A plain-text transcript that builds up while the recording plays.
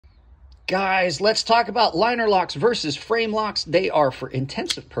Guys, let's talk about liner locks versus frame locks. They are, for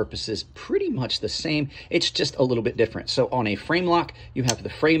intensive purposes, pretty much the same. It's just a little bit different. So on a frame lock, you have the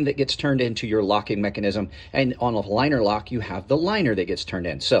frame that gets turned into your locking mechanism. And on a liner lock, you have the liner that gets turned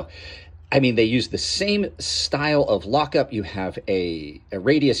in. So, I mean, they use the same style of lockup. You have a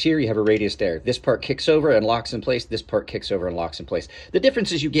radius here, you have a radius there. This part kicks over and locks in place. This part kicks over and locks in place. The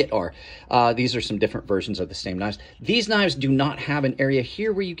differences you get are, these are some different versions of the same knives. These knives do not have an area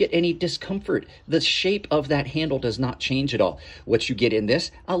here where you get any discomfort. The shape of that handle does not change at all. What you get in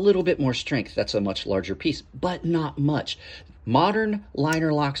this, a little bit more strength. That's a much larger piece, but not much. Modern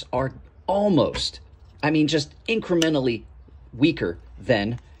liner locks are almost, I mean, just incrementally weaker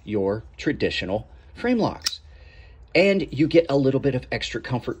than your traditional frame locks. And you get a little bit of extra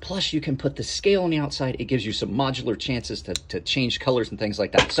comfort. Plus, you can put the scale on the outside. It gives you some modular chances to change colors and things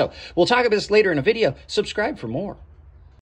like that. So we'll talk about this later in a video. Subscribe for more.